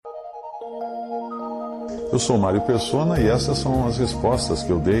Eu sou Mário Persona e essas são as respostas que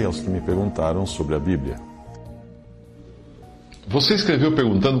eu dei aos que me perguntaram sobre a Bíblia. Você escreveu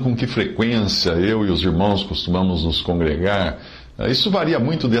perguntando com que frequência eu e os irmãos costumamos nos congregar. Isso varia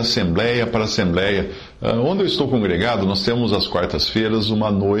muito de assembleia para assembleia. Onde eu estou congregado, nós temos às quartas-feiras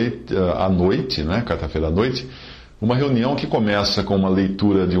à noite, né, quarta-feira à noite, uma reunião que começa com uma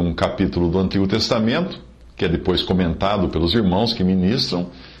leitura de um capítulo do Antigo Testamento, que é depois comentado pelos irmãos que ministram,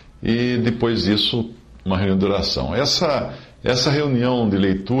 e depois disso uma reunião de oração. Essa reunião de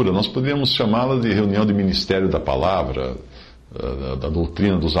leitura, nós poderíamos chamá-la de reunião de ministério da palavra, da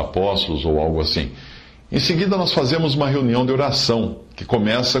doutrina dos apóstolos ou algo assim. Em seguida, nós fazemos uma reunião de oração, que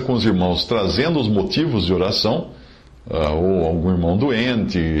começa com os irmãos trazendo os motivos de oração, ou algum irmão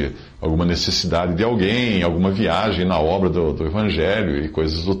doente, alguma necessidade de alguém, alguma viagem na obra do Evangelho e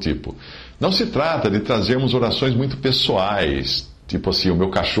coisas do tipo. Não se trata de trazermos orações muito pessoais, tipo assim, o meu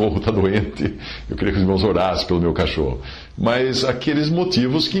cachorro está doente, eu queria que os irmãos orassem pelo meu cachorro. Mas aqueles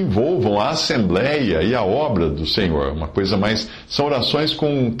motivos que envolvam a assembleia e a obra do Senhor. Uma coisa mais... São orações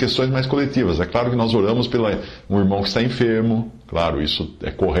com questões mais coletivas. É claro que nós oramos pelo um irmão que está enfermo. Claro, isso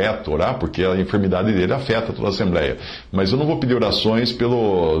é correto orar, porque a enfermidade dele afeta toda a assembleia. Mas eu não vou pedir orações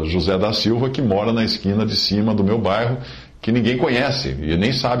pelo José da Silva, que mora na esquina de cima do meu bairro, que ninguém conhece. E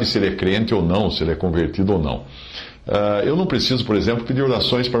nem sabe se ele é crente ou não, se ele é convertido ou não. Eu não preciso, por exemplo, pedir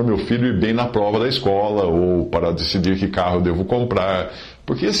orações para o meu filho ir bem na prova da escola ou para decidir que carro eu devo comprar,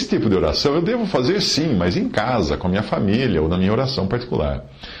 porque esse tipo de oração eu devo fazer sim, mas em casa, com a minha família ou na minha oração particular.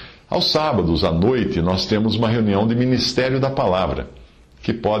 Aos sábados, à noite, nós temos uma reunião de Ministério da Palavra,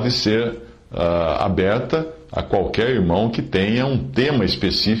 que pode ser aberta a qualquer irmão que tenha um tema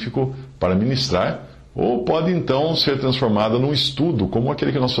específico para ministrar, ou pode então ser transformada num estudo, como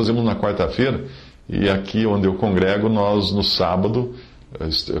aquele que nós fazemos na quarta-feira. E aqui onde eu congrego, nós no sábado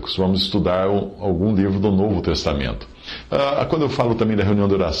costumamos estudar algum livro do Novo Testamento. Quando eu falo também da reunião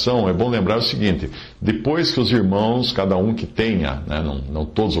de oração, é bom lembrar o seguinte: depois que os irmãos, cada um que tenha, né, não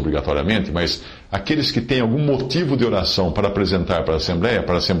todos obrigatoriamente, mas aqueles que têm algum motivo de oração para apresentar para a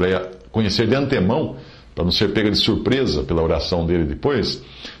Assembleia conhecer de antemão, para não ser pega de surpresa pela oração dele depois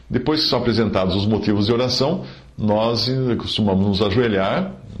que são apresentados os motivos de oração, nós costumamos nos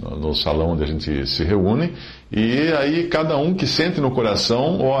ajoelhar no salão onde a gente se reúne, e aí cada um que sente no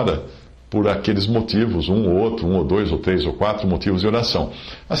coração ora por aqueles motivos, um ou dois, ou três, ou quatro motivos de oração.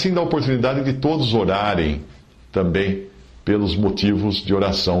 Assim dá a oportunidade de todos orarem também pelos motivos de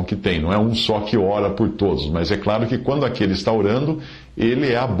oração que tem. Não é um só que ora por todos, mas é claro que quando aquele está orando,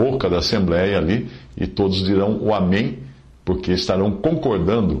 ele é a boca da Assembleia ali, e todos dirão o amém, porque estarão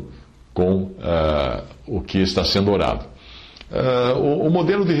concordando com o que está sendo orado. O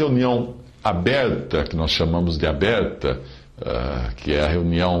modelo de reunião aberta, que nós chamamos de aberta, que é a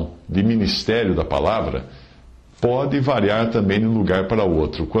reunião de ministério da palavra, pode variar também de um lugar para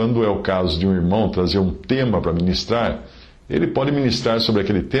outro. Quando é o caso de um irmão trazer um tema para ministrar, ele pode ministrar sobre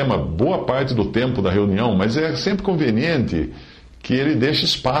aquele tema boa parte do tempo da reunião, mas é sempre conveniente que ele deixe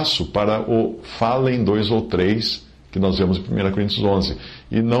espaço para o falem dois ou três, que nós vemos em 1 Coríntios 11,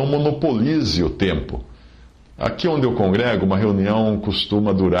 e não monopolize o tempo. Aqui onde eu congrego, uma reunião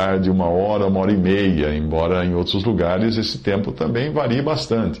costuma durar de 1 hora e meia, embora em outros lugares esse tempo também varie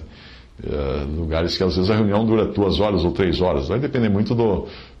bastante. Lugares que às vezes a reunião dura 2 horas ou 3 horas, vai depender muito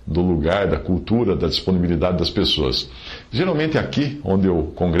do lugar, da cultura, da disponibilidade das pessoas. Geralmente aqui onde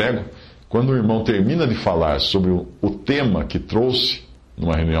eu congrego, quando o irmão termina de falar sobre o tema que trouxe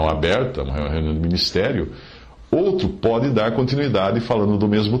numa reunião aberta, uma reunião de ministério, outro pode dar continuidade falando do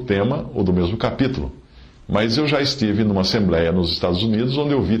mesmo tema ou do mesmo capítulo. Mas eu já estive numa assembleia nos Estados Unidos,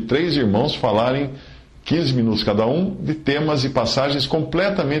 onde eu vi 3 irmãos falarem 15 minutos cada um, de temas e passagens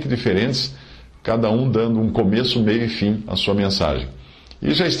completamente diferentes, cada um dando um começo, meio e fim à sua mensagem.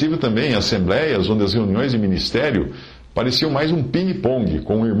 E já estive também em assembleias onde as reuniões de ministério pareciam mais um ping-pong,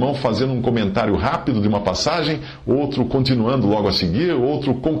 com um irmão fazendo um comentário rápido de uma passagem, outro continuando logo a seguir,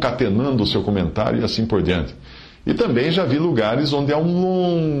 outro concatenando o seu comentário e assim por diante. E também já vi lugares onde há um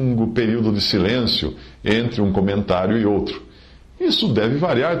longo período de silêncio entre um comentário e outro. Isso deve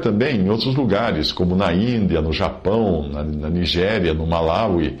variar também em outros lugares, como na Índia, no Japão, na Nigéria, no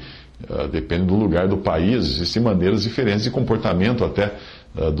Malawi. Depende do lugar do país, existem maneiras diferentes de comportamento até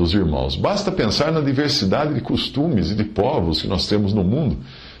dos irmãos. Basta pensar na diversidade de costumes e de povos que nós temos no mundo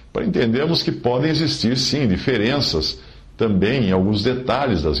para entendermos que podem existir, sim, diferenças também em alguns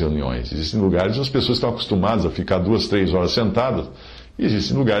detalhes das reuniões. Existem lugares onde as pessoas estão acostumadas a ficar 2, 3 horas sentadas, e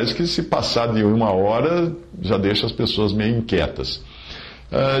existem lugares que, se passar de 1 hora, já deixa as pessoas meio inquietas.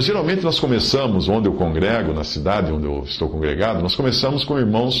 Geralmente nós começamos, onde eu congrego, na cidade onde eu estou congregado, nós começamos com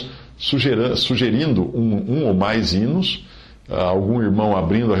irmãos sugerindo um ou mais hinos, algum irmão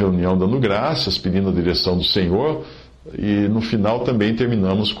abrindo a reunião dando graças, pedindo a direção do Senhor, e no final também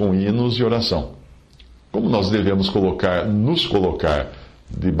terminamos com hinos e oração. Como nós devemos nos colocar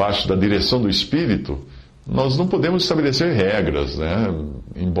debaixo da direção do Espírito, nós não podemos estabelecer regras, né?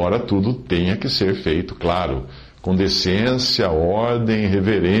 Embora tudo tenha que ser feito, claro, com decência, ordem,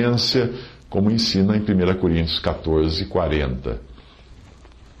 reverência, como ensina em 1 Coríntios 14, 40.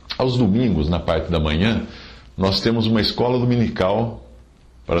 Aos domingos, na parte da manhã, nós temos uma escola dominical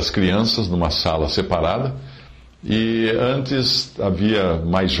para as crianças numa sala separada. E antes havia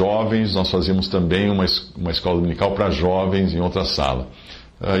mais jovens, nós fazíamos também uma escola dominical para jovens em outra sala.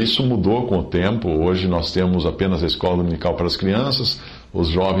 Isso mudou com o tempo, hoje nós temos apenas a escola dominical para as crianças, os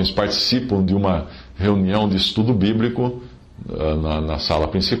jovens participam de uma reunião de estudo bíblico na sala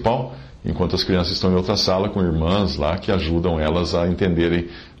principal, enquanto as crianças estão em outra sala com irmãs lá que ajudam elas a entenderem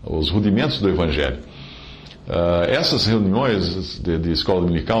os rudimentos do Evangelho. Essas reuniões de escola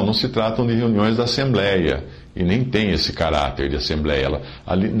dominical não se tratam de reuniões da Assembleia, e nem tem esse caráter de Assembleia.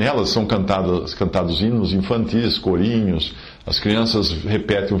 Nelas são cantados hinos infantis, corinhos, as crianças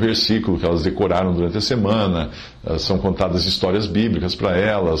repetem o versículo que elas decoraram durante a semana, são contadas histórias bíblicas para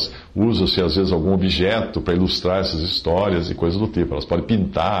elas, usa-se às vezes algum objeto para ilustrar essas histórias e coisas do tipo. Elas podem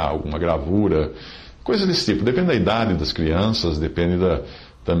pintar alguma gravura, coisas desse tipo. Depende da idade das crianças, depende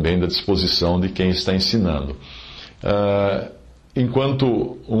também da disposição de quem está ensinando.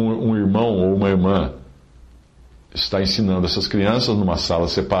 Enquanto um irmão ou uma irmã está ensinando essas crianças numa sala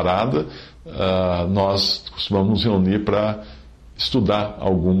separada, nós costumamos nos reunir para estudar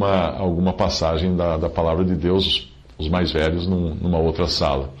alguma passagem da palavra de Deus, os mais velhos, numa outra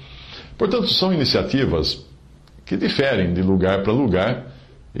sala. Portanto, são iniciativas que diferem de lugar para lugar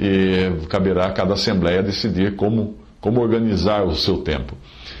e caberá a cada assembleia decidir como organizar o seu tempo.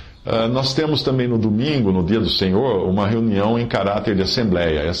 Nós temos também no domingo, no dia do Senhor, uma reunião em caráter de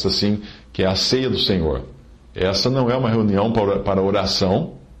assembleia, essa sim, que é a ceia do Senhor. Essa não é uma reunião para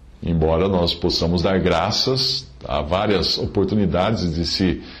oração, embora nós possamos dar graças, há várias oportunidades de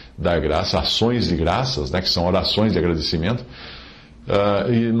se dar graça, ações de graças, né, que são orações de agradecimento,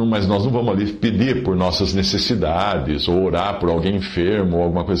 mas nós não vamos ali pedir por nossas necessidades, ou orar por alguém enfermo, ou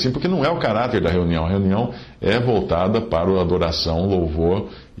alguma coisa assim, porque não é o caráter da reunião. A reunião é voltada para a adoração, louvor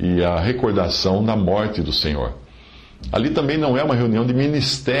e a recordação da morte do Senhor. Ali também não é uma reunião de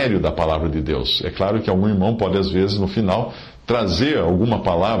ministério da palavra de Deus. É claro que algum irmão pode, às vezes, no final, trazer alguma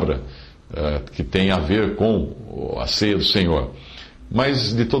palavra que tenha a ver com a ceia do Senhor.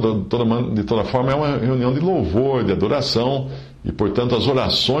 Mas, de toda forma, é uma reunião de louvor, de adoração, e, portanto, as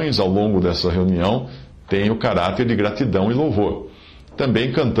orações ao longo dessa reunião têm o caráter de gratidão e louvor.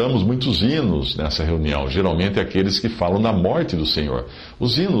 Também cantamos muitos hinos nessa reunião, geralmente aqueles que falam da morte do Senhor.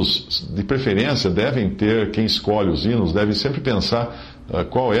 Os hinos, de preferência, devem ter, quem escolhe os hinos, deve sempre pensar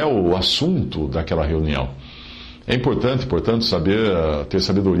qual é o assunto daquela reunião. É importante, portanto, ter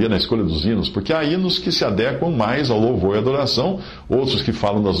sabedoria na escolha dos hinos, porque há hinos que se adequam mais ao louvor e adoração, outros que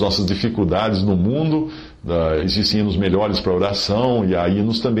falam das nossas dificuldades no mundo, existem hinos melhores para oração, e há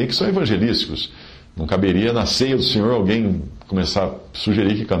hinos também que são evangelísticos. Não caberia na ceia do Senhor alguém começar a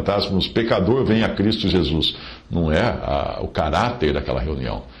sugerir que cantássemos "Pecador, venha a Cristo Jesus". Não é o caráter daquela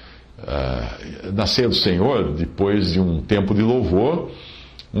reunião. Na ceia do Senhor, depois de um tempo de louvor,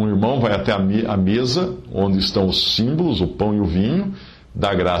 um irmão vai até a mesa, onde estão os símbolos, o pão e o vinho,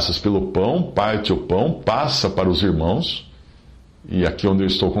 dá graças pelo pão, parte o pão, passa para os irmãos, e aqui onde eu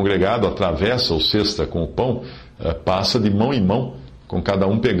estou congregado, atravessa o cesta com o pão, passa de mão em mão, com cada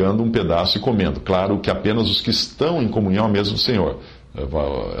um pegando um pedaço e comendo. Claro que apenas os que estão em comunhão à mesa do Senhor.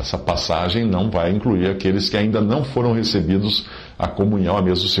 Essa passagem não vai incluir aqueles que ainda não foram recebidos à comunhão à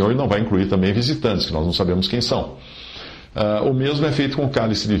mesa do Senhor, e não vai incluir também visitantes, que nós não sabemos quem são. O mesmo é feito com o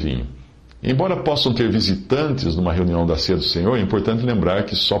cálice de vinho. Embora possam ter visitantes numa reunião da ceia do Senhor, é importante lembrar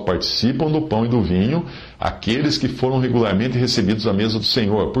que só participam do pão e do vinho aqueles que foram regularmente recebidos à mesa do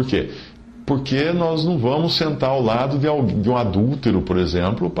Senhor. Por quê? Porque nós não vamos sentar ao lado de um adúltero, por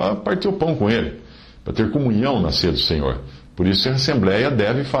exemplo, para partir o pão com ele, para ter comunhão na ceia do Senhor. Por isso a Assembleia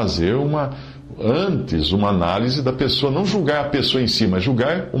deve fazer antes uma análise da pessoa, não julgar a pessoa em si, mas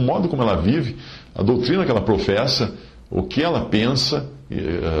julgar o modo como ela vive, a doutrina que ela professa, o que ela pensa,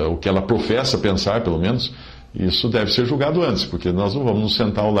 o que ela professa pensar, pelo menos. Isso deve ser julgado antes, porque nós não vamos nos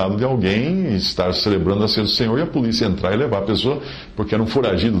sentar ao lado de alguém e estar celebrando a ceia do Senhor e a polícia entrar e levar a pessoa porque era um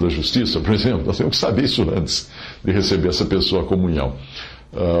foragido da justiça, por exemplo. Nós temos que saber isso antes de receber essa pessoa à comunhão.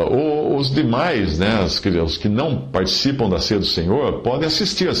 Os demais, né, os que não participam da ceia do Senhor, podem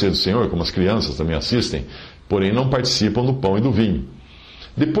assistir à ceia do Senhor, como as crianças também assistem, porém não participam do pão e do vinho.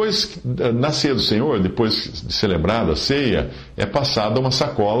 Depois, na ceia do Senhor, depois de celebrada a ceia, é passada uma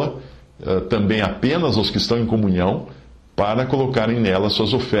sacola, também apenas aos que estão em comunhão, para colocarem nela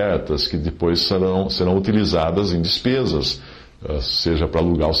suas ofertas, que depois serão utilizadas em despesas, seja para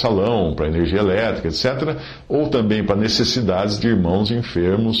alugar o salão, para energia elétrica, etc., ou também para necessidades de irmãos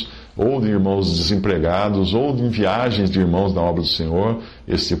enfermos, ou de irmãos desempregados, ou em viagens de irmãos na obra do Senhor,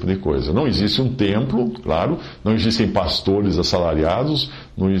 esse tipo de coisa. Não existe um templo, claro, não existem pastores assalariados,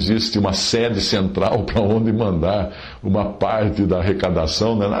 não existe uma sede central para onde mandar uma parte da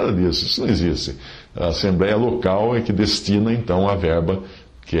arrecadação, não é nada disso, isso não existe. A Assembleia Local é que destina, então, a verba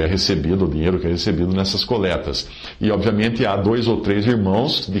que é recebido, o dinheiro que é recebido nessas coletas. E, obviamente, há 2 ou 3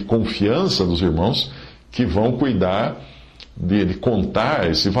 irmãos, de confiança dos irmãos, que vão cuidar de contar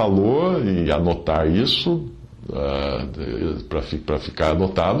esse valor e anotar isso para ficar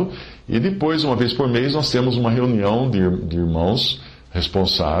anotado. E depois, uma vez por mês, nós temos uma reunião de irmãos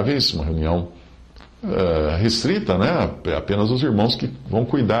responsáveis, uma reunião restrita, né? Apenas os irmãos que vão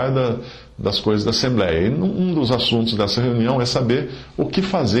cuidar das coisas da Assembleia. E um dos assuntos dessa reunião é saber o que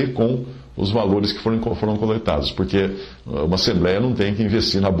fazer com os valores que foram coletados, porque uma Assembleia não tem que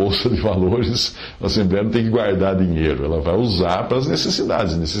investir na Bolsa de Valores, a Assembleia não tem que guardar dinheiro, ela vai usar para as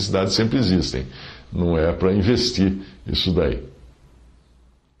necessidades sempre existem, não é para investir isso daí.